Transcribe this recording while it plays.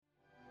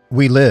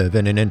We live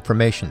in an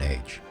information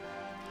age.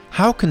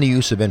 How can the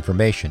use of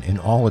information in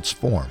all its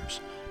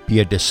forms be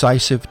a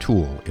decisive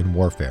tool in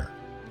warfare?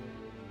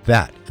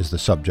 That is the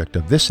subject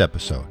of this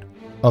episode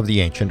of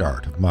The Ancient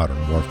Art of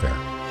Modern Warfare.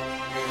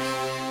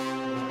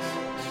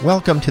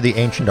 Welcome to The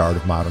Ancient Art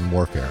of Modern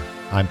Warfare.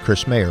 I'm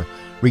Chris Mayer,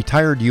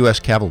 retired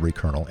U.S. Cavalry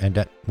Colonel and,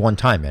 at one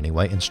time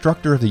anyway,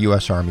 instructor of the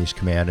U.S. Army's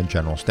Command and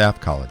General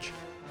Staff College.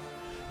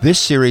 This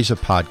series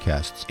of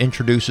podcasts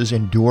introduces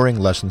enduring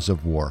lessons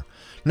of war,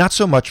 not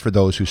so much for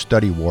those who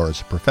study war as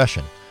a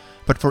profession,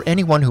 but for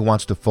anyone who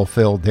wants to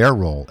fulfill their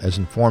role as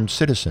informed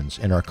citizens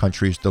in our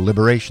country's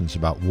deliberations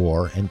about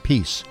war and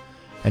peace,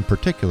 and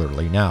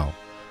particularly now,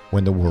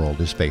 when the world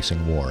is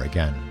facing war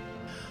again.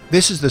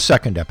 This is the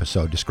second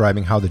episode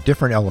describing how the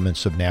different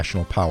elements of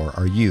national power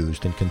are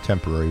used in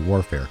contemporary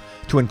warfare,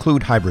 to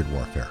include hybrid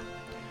warfare.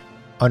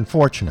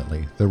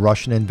 Unfortunately, the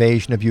Russian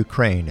invasion of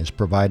Ukraine is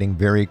providing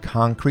very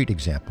concrete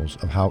examples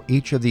of how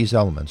each of these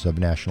elements of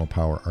national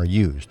power are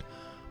used,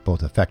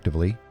 both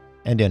effectively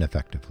and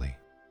ineffectively.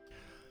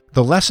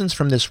 The lessons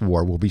from this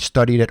war will be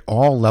studied at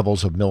all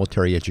levels of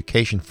military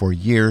education for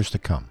years to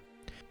come.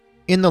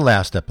 In the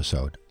last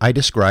episode, I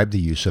described the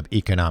use of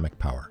economic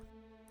power.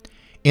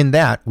 In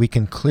that, we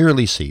can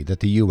clearly see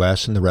that the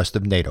U.S. and the rest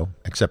of NATO,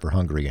 except for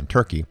Hungary and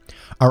Turkey,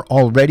 are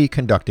already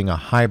conducting a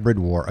hybrid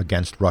war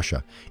against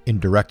Russia in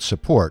direct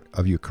support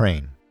of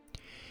Ukraine.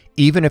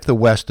 Even if the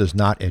West does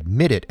not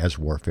admit it as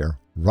warfare,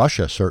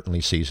 Russia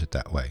certainly sees it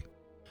that way.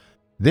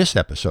 This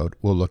episode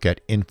will look at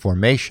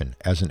information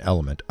as an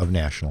element of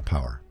national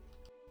power.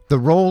 The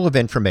role of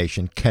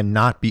information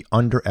cannot be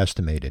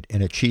underestimated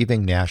in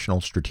achieving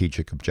national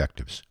strategic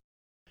objectives.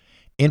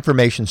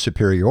 Information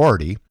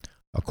superiority,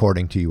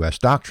 according to U.S.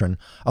 doctrine,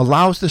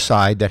 allows the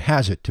side that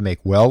has it to make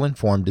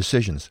well-informed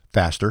decisions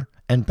faster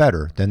and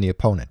better than the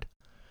opponent.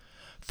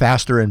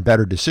 Faster and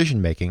better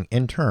decision-making,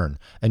 in turn,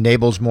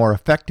 enables more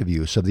effective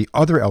use of the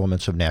other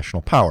elements of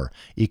national power,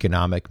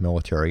 economic,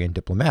 military, and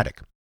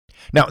diplomatic.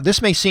 Now,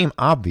 this may seem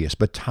obvious,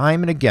 but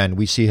time and again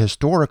we see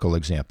historical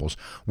examples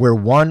where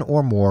one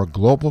or more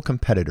global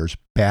competitors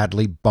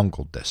badly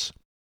bungled this.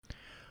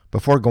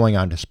 Before going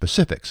on to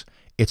specifics,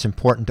 it's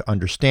important to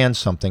understand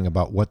something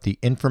about what the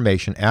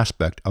information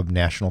aspect of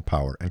national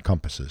power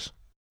encompasses.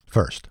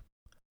 First,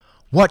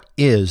 what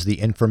is the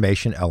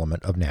information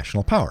element of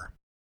national power?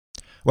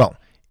 Well,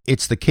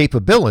 it's the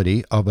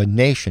capability of a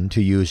nation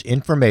to use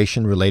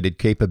information-related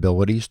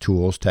capabilities,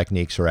 tools,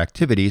 techniques, or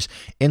activities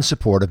in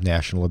support of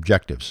national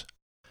objectives.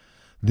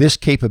 This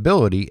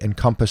capability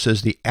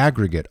encompasses the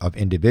aggregate of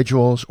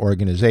individuals,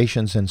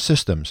 organizations, and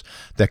systems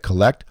that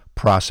collect,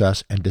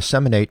 process, and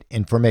disseminate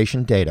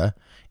information data,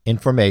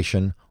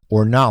 information,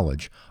 or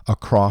knowledge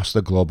across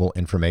the global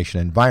information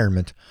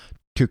environment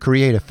to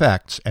create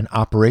effects and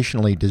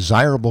operationally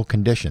desirable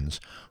conditions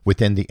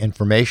within the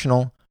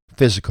informational,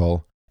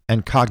 physical,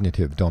 and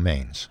cognitive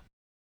domains.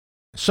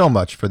 So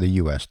much for the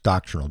U.S.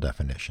 doctrinal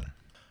definition.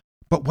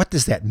 But what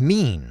does that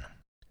mean?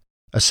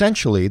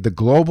 Essentially, the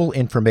global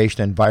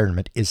information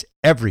environment is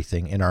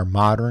everything in our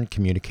modern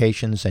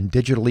communications and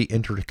digitally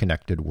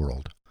interconnected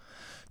world.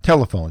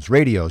 Telephones,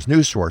 radios,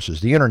 news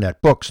sources, the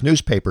internet, books,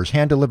 newspapers,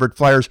 hand-delivered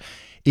flyers,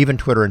 even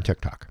Twitter and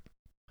TikTok.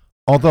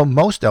 Although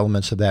most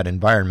elements of that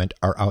environment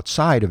are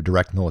outside of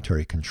direct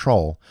military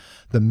control,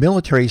 the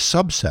military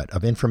subset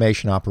of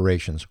information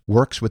operations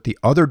works with the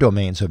other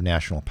domains of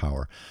national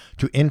power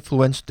to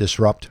influence,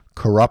 disrupt,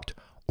 corrupt,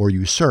 or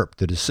usurp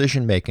the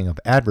decision-making of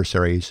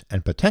adversaries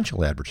and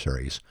potential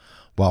adversaries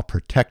while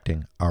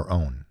protecting our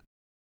own.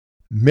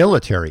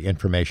 Military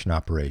information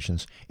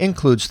operations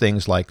includes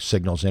things like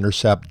signals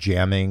intercept,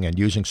 jamming, and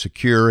using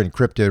secure,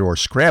 encrypted, or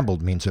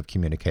scrambled means of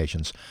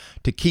communications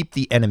to keep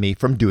the enemy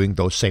from doing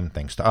those same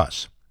things to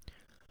us.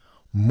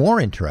 More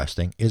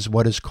interesting is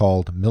what is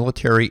called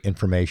military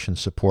information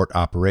support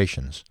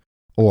operations,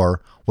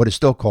 or what is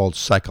still called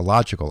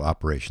psychological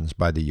operations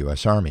by the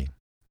U.S. Army.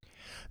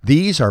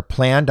 These are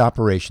planned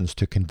operations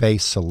to convey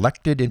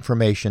selected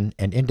information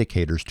and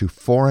indicators to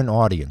foreign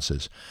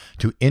audiences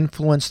to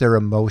influence their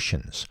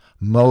emotions,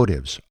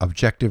 motives,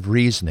 objective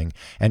reasoning,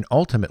 and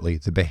ultimately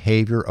the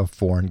behavior of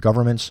foreign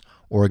governments,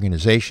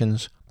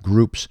 organizations,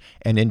 groups,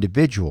 and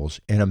individuals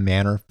in a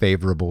manner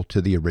favorable to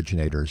the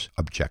originator's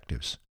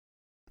objectives.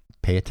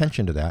 Pay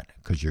attention to that,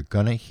 because you're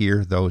going to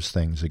hear those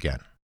things again.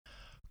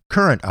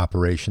 Current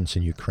operations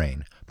in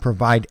Ukraine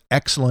provide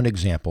excellent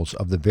examples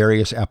of the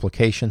various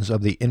applications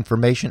of the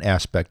information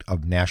aspect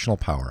of national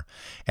power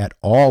at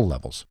all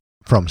levels,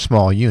 from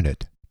small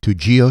unit to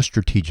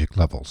geostrategic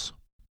levels.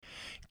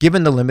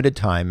 Given the limited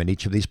time in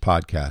each of these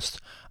podcasts,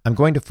 I'm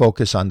going to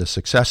focus on the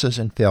successes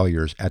and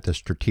failures at the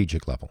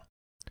strategic level.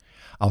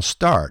 I'll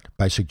start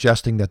by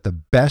suggesting that the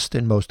best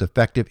and most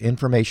effective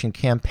information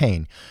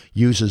campaign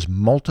uses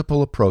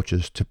multiple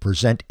approaches to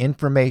present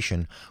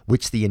information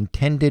which the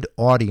intended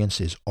audience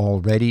is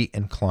already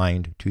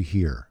inclined to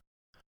hear.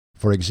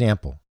 For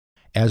example,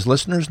 as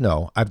listeners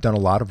know, I've done a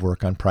lot of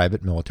work on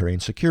private military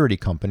and security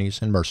companies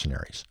and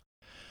mercenaries.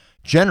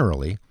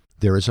 Generally,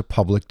 there is a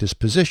public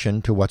disposition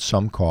to what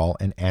some call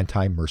an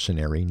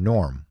anti-mercenary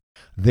norm.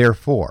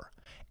 Therefore,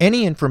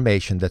 Any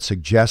information that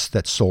suggests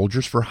that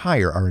soldiers for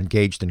hire are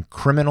engaged in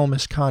criminal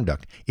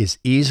misconduct is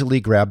easily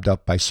grabbed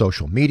up by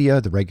social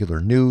media, the regular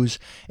news,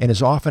 and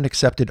is often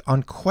accepted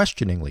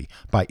unquestioningly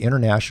by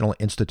international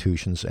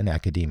institutions and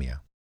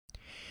academia.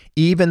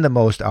 Even the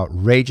most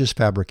outrageous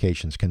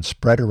fabrications can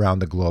spread around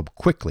the globe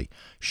quickly,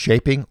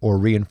 shaping or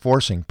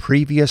reinforcing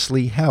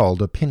previously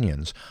held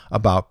opinions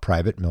about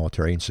private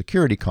military and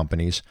security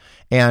companies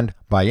and,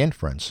 by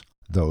inference,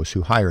 those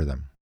who hire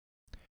them.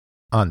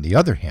 On the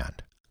other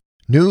hand,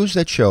 news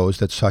that shows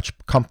that such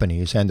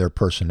companies and their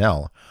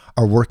personnel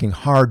are working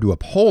hard to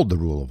uphold the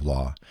rule of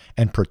law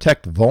and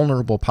protect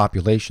vulnerable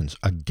populations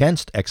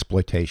against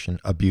exploitation,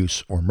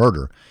 abuse, or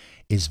murder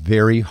is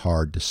very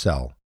hard to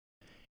sell.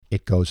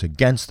 It goes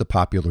against the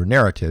popular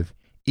narrative,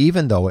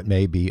 even though it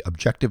may be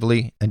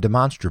objectively and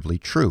demonstrably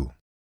true.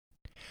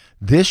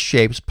 This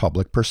shapes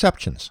public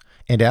perceptions,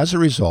 and as a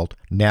result,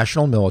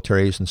 national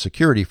militaries and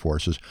security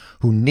forces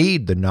who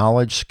need the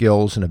knowledge,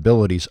 skills, and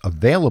abilities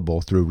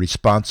available through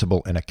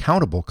responsible and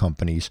accountable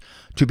companies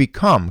to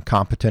become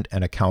competent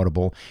and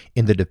accountable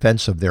in the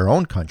defense of their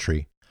own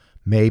country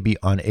may be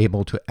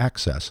unable to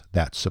access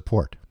that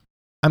support.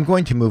 I'm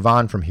going to move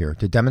on from here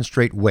to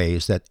demonstrate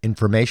ways that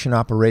information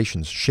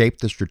operations shape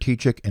the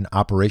strategic and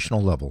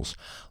operational levels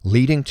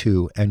leading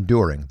to and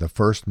during the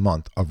first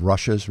month of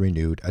Russia's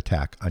renewed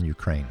attack on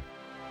Ukraine.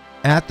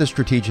 At the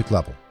strategic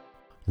level,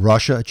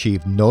 Russia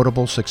achieved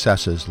notable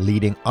successes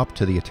leading up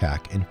to the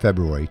attack in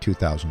February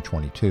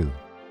 2022.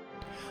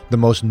 The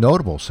most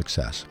notable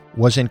success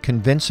was in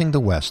convincing the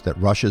West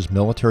that Russia's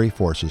military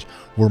forces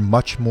were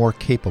much more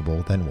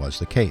capable than was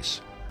the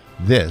case.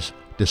 This,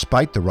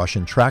 despite the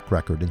Russian track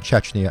record in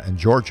Chechnya and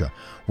Georgia,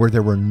 where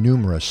there were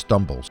numerous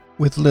stumbles,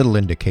 with little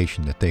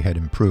indication that they had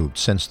improved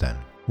since then.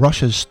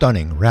 Russia's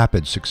stunning,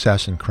 rapid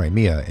success in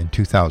Crimea in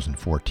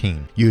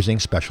 2014, using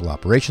special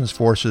operations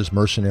forces,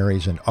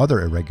 mercenaries, and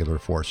other irregular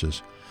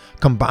forces,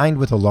 combined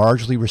with a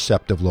largely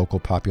receptive local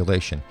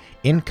population,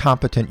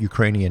 incompetent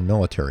Ukrainian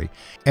military,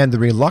 and the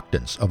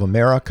reluctance of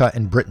America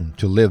and Britain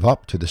to live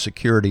up to the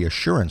security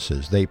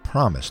assurances they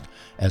promised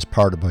as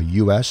part of a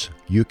US,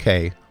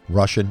 UK,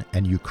 Russian,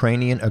 and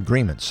Ukrainian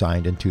agreement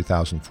signed in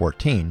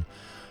 2014,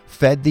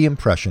 fed the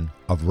impression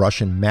of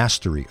Russian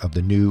mastery of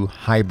the new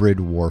hybrid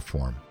war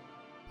form.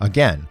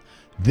 Again,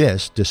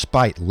 this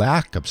despite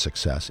lack of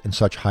success in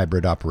such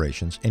hybrid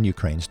operations in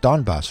Ukraine's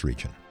Donbas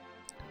region.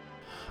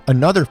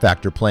 Another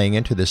factor playing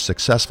into this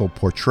successful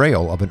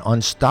portrayal of an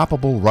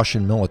unstoppable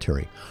Russian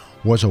military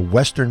was a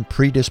Western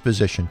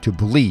predisposition to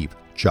believe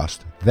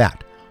just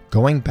that,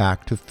 going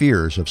back to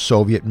fears of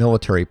Soviet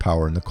military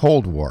power in the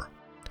Cold War.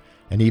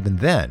 And even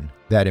then,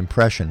 that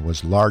impression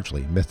was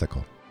largely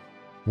mythical.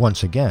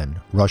 Once again,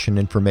 Russian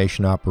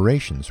information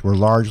operations were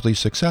largely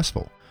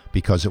successful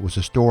because it was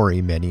a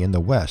story many in the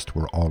West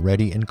were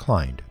already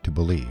inclined to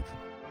believe.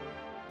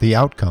 The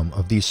outcome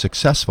of these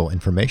successful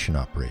information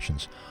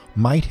operations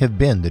might have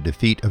been the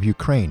defeat of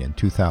Ukraine in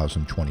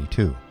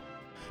 2022.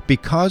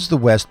 Because the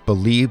West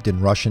believed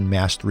in Russian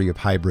mastery of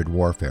hybrid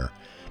warfare,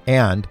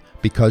 and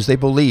because they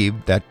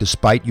believed that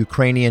despite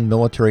Ukrainian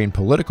military and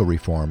political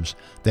reforms,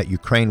 that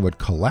Ukraine would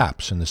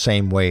collapse in the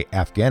same way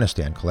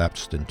Afghanistan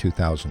collapsed in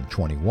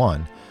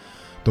 2021,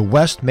 the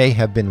West may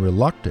have been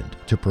reluctant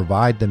to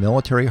provide the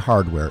military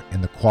hardware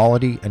in the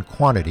quality and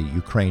quantity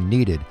Ukraine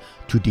needed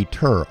to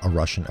deter a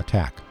Russian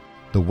attack.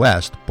 The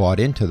West bought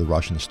into the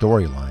Russian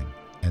storyline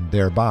and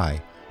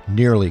thereby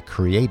nearly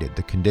created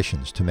the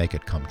conditions to make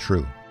it come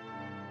true.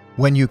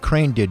 When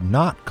Ukraine did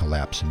not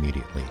collapse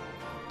immediately,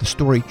 the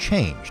story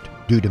changed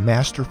due to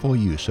masterful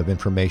use of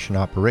information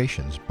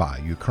operations by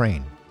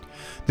Ukraine.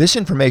 This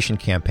information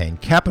campaign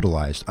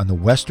capitalized on the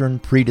Western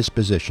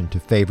predisposition to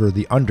favor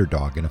the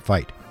underdog in a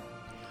fight.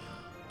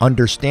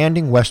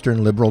 Understanding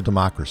Western liberal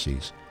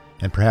democracies,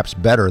 and perhaps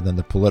better than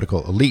the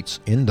political elites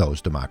in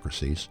those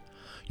democracies,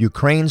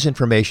 Ukraine's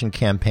information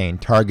campaign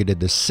targeted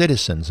the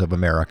citizens of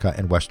America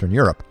and Western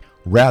Europe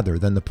rather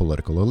than the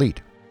political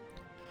elite.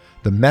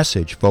 The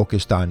message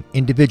focused on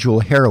individual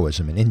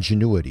heroism and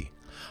ingenuity,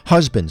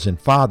 husbands and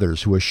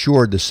fathers who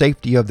assured the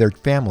safety of their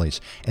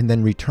families and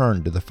then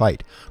returned to the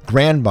fight,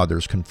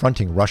 grandmothers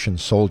confronting Russian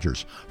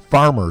soldiers,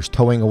 farmers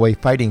towing away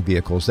fighting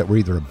vehicles that were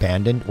either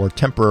abandoned or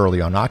temporarily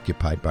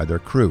unoccupied by their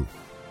crew.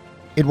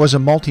 It was a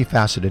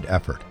multifaceted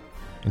effort,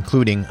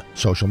 including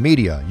social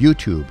media,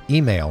 YouTube,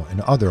 email,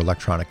 and other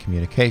electronic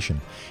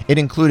communication. It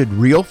included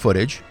real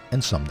footage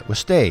and some that was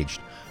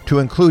staged, to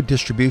include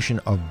distribution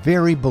of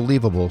very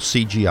believable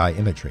CGI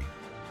imagery.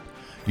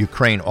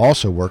 Ukraine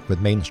also worked with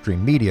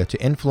mainstream media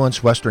to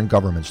influence Western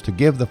governments to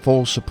give the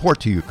full support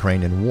to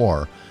Ukraine in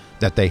war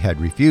that they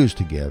had refused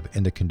to give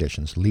in the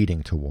conditions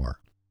leading to war.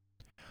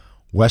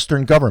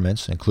 Western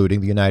governments,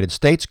 including the United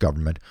States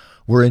government,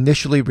 were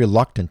initially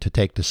reluctant to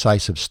take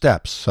decisive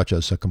steps, such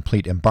as a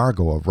complete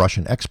embargo of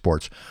Russian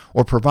exports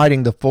or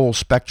providing the full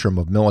spectrum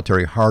of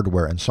military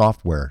hardware and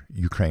software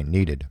Ukraine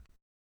needed.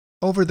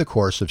 Over the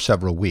course of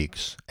several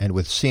weeks, and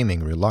with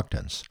seeming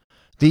reluctance,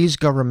 these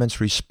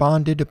governments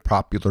responded to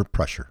popular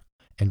pressure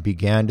and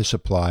began to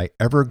supply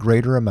ever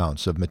greater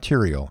amounts of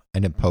material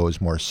and impose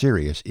more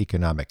serious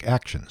economic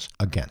actions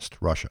against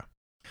Russia.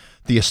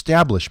 The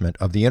establishment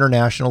of the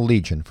International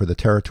Legion for the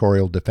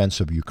Territorial Defense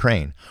of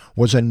Ukraine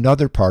was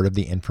another part of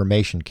the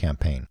information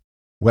campaign.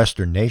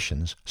 Western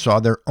nations saw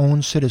their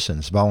own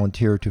citizens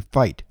volunteer to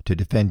fight to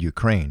defend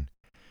Ukraine.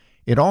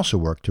 It also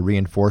worked to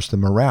reinforce the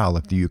morale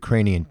of the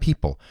Ukrainian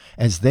people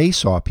as they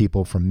saw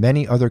people from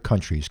many other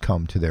countries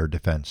come to their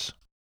defense.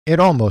 It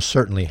almost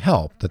certainly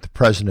helped that the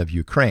President of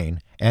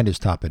Ukraine and his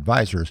top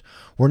advisors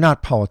were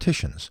not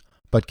politicians,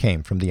 but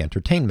came from the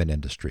entertainment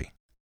industry.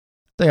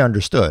 They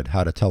understood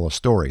how to tell a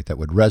story that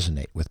would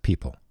resonate with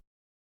people.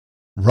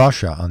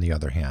 Russia, on the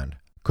other hand,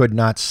 could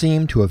not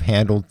seem to have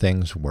handled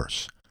things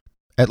worse,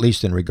 at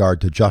least in regard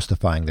to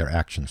justifying their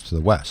actions to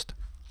the West.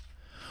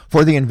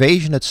 For the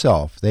invasion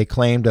itself, they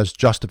claimed as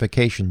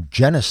justification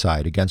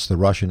genocide against the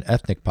Russian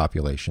ethnic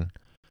population,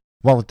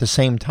 while at the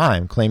same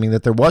time claiming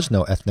that there was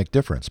no ethnic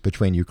difference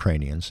between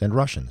Ukrainians and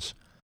Russians.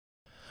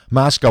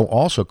 Moscow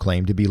also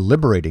claimed to be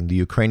liberating the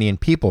Ukrainian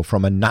people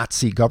from a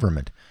Nazi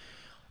government,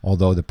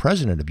 although the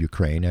president of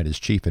Ukraine and his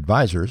chief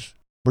advisors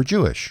were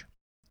Jewish.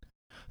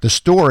 The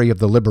story of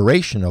the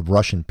liberation of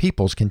Russian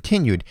peoples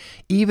continued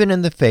even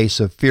in the face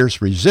of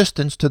fierce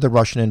resistance to the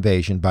Russian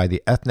invasion by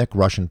the ethnic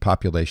Russian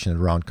population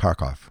around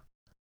Kharkov.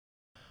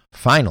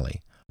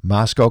 Finally,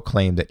 Moscow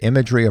claimed that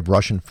imagery of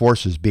Russian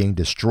forces being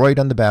destroyed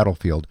on the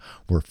battlefield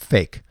were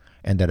fake,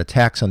 and that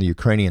attacks on the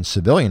Ukrainian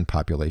civilian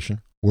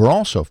population were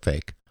also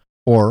fake,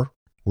 or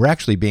were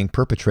actually being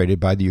perpetrated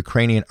by the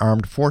Ukrainian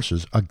armed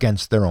forces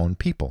against their own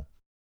people.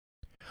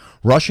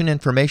 Russian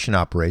information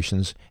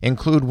operations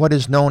include what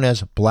is known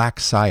as black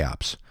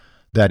psyops,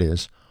 that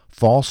is,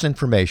 false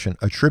information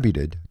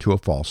attributed to a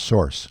false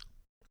source.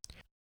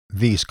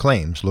 These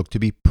claims look to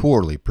be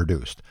poorly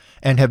produced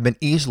and have been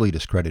easily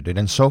discredited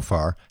and so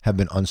far have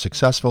been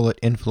unsuccessful at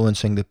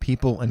influencing the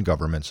people and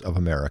governments of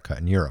America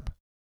and Europe.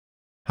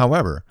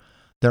 However,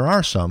 there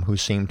are some who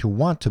seem to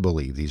want to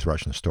believe these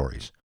Russian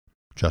stories,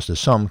 just as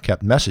some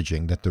kept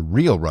messaging that the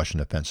real Russian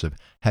offensive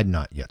had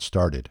not yet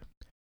started.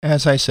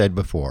 As I said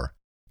before,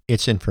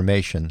 it's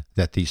information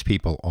that these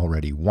people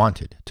already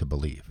wanted to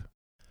believe.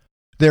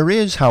 There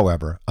is,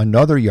 however,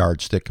 another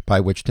yardstick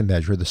by which to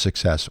measure the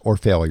success or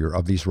failure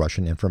of these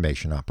Russian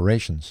information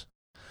operations.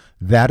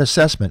 That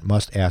assessment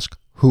must ask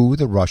who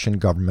the Russian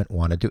government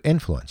wanted to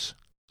influence.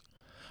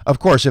 Of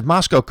course, if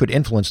Moscow could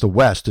influence the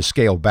West to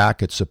scale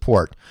back its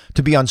support,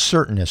 to be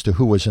uncertain as to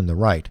who was in the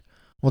right,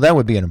 well, that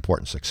would be an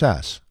important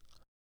success.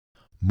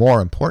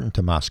 More important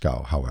to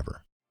Moscow,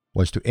 however,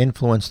 was to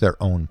influence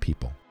their own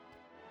people.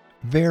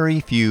 Very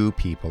few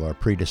people are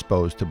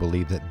predisposed to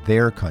believe that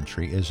their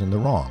country is in the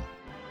wrong.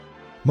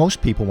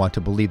 Most people want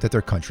to believe that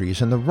their country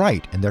is in the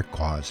right and their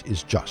cause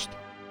is just.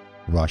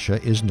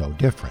 Russia is no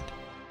different.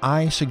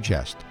 I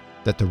suggest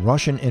that the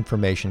Russian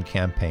information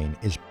campaign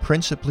is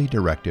principally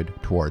directed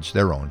towards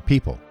their own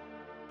people.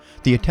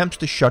 The attempts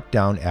to shut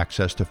down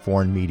access to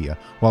foreign media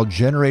while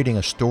generating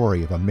a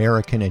story of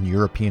American and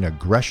European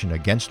aggression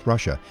against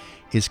Russia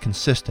is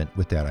consistent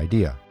with that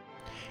idea.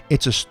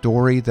 It's a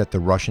story that the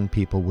Russian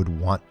people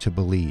would want to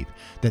believe,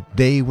 that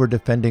they were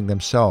defending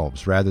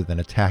themselves rather than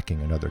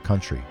attacking another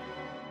country.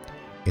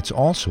 It's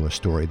also a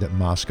story that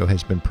Moscow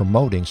has been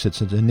promoting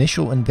since its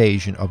initial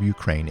invasion of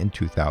Ukraine in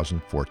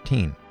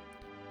 2014.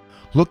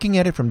 Looking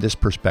at it from this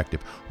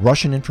perspective,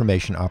 Russian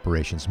information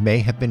operations may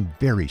have been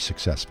very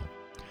successful.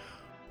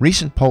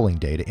 Recent polling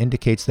data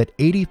indicates that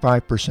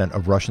 85%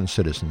 of Russian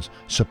citizens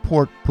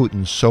support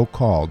Putin's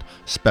so-called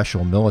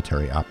special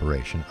military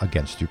operation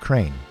against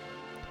Ukraine.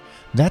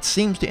 That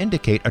seems to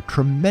indicate a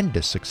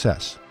tremendous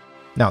success.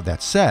 Now,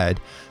 that said,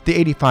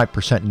 the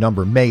 85%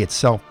 number may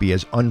itself be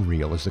as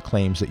unreal as the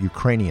claims that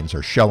Ukrainians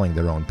are shelling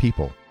their own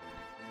people.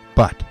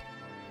 But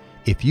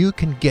if you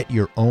can get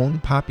your own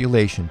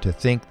population to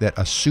think that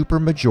a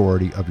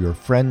supermajority of your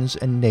friends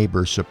and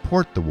neighbors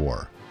support the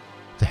war,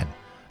 then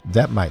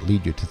that might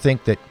lead you to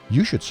think that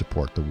you should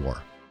support the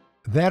war.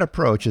 That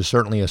approach is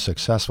certainly a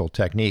successful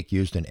technique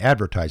used in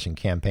advertising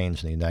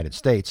campaigns in the United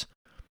States,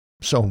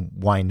 so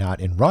why not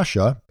in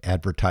Russia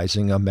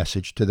advertising a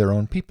message to their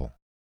own people?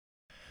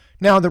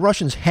 Now, the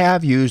Russians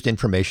have used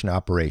information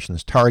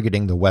operations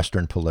targeting the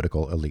Western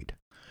political elite.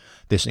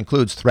 This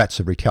includes threats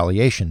of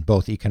retaliation,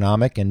 both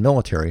economic and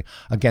military,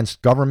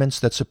 against governments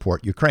that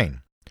support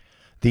Ukraine.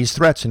 These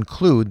threats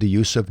include the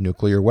use of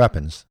nuclear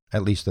weapons,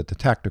 at least at the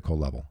tactical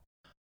level.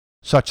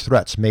 Such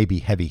threats may be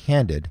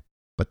heavy-handed,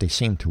 but they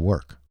seem to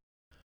work.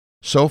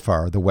 So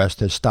far, the West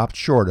has stopped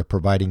short of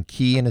providing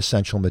key and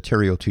essential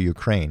material to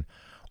Ukraine,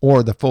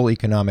 or the full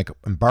economic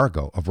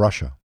embargo of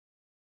Russia.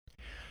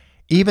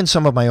 Even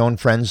some of my own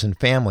friends and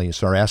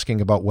families are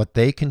asking about what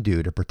they can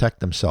do to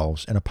protect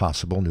themselves in a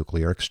possible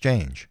nuclear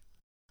exchange.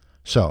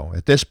 So,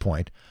 at this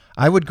point,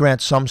 I would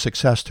grant some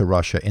success to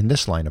Russia in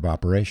this line of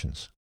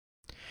operations.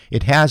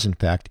 It has, in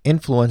fact,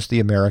 influenced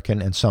the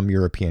American and some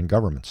European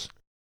governments.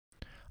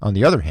 On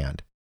the other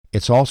hand,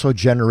 it's also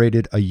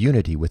generated a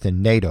unity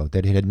within NATO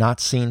that it had not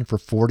seen for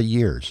 40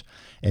 years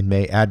and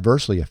may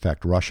adversely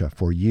affect Russia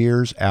for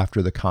years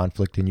after the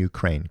conflict in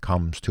Ukraine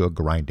comes to a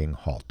grinding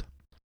halt.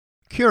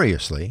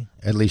 Curiously,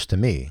 at least to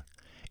me,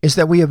 is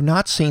that we have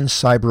not seen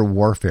cyber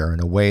warfare in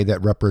a way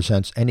that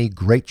represents any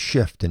great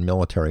shift in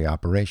military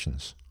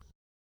operations.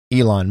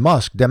 Elon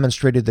Musk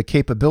demonstrated the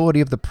capability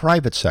of the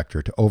private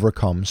sector to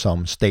overcome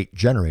some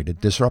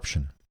state-generated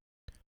disruption.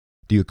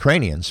 The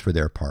Ukrainians, for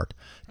their part,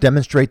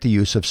 demonstrate the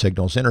use of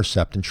signals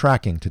intercept and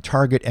tracking to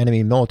target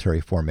enemy military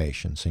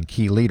formations and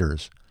key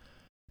leaders,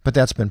 but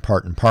that's been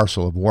part and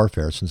parcel of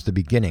warfare since the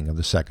beginning of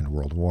the Second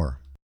World War.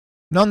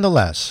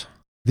 Nonetheless,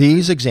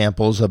 these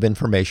examples of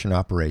information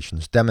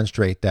operations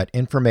demonstrate that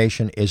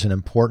information is an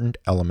important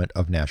element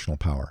of national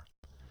power.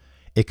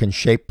 It can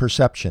shape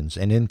perceptions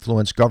and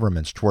influence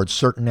governments towards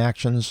certain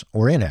actions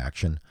or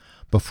inaction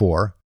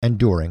before and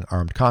during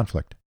armed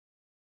conflict.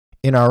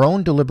 In our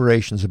own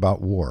deliberations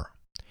about war,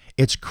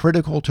 it's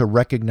critical to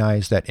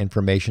recognize that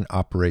information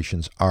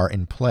operations are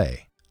in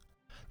play,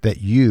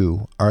 that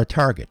you are a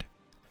target,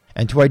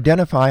 and to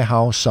identify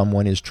how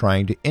someone is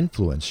trying to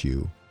influence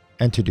you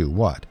and to do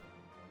what.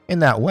 In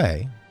that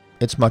way,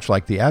 it's much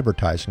like the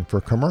advertising for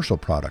commercial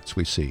products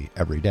we see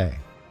every day.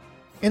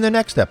 In the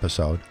next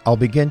episode, I'll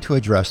begin to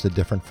address the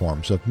different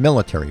forms of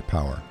military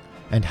power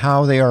and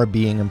how they are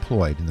being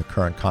employed in the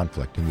current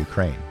conflict in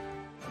Ukraine.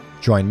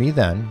 Join me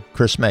then,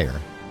 Chris Mayer,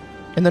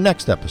 in the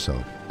next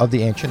episode of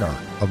The Ancient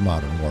Art of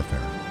Modern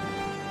Warfare.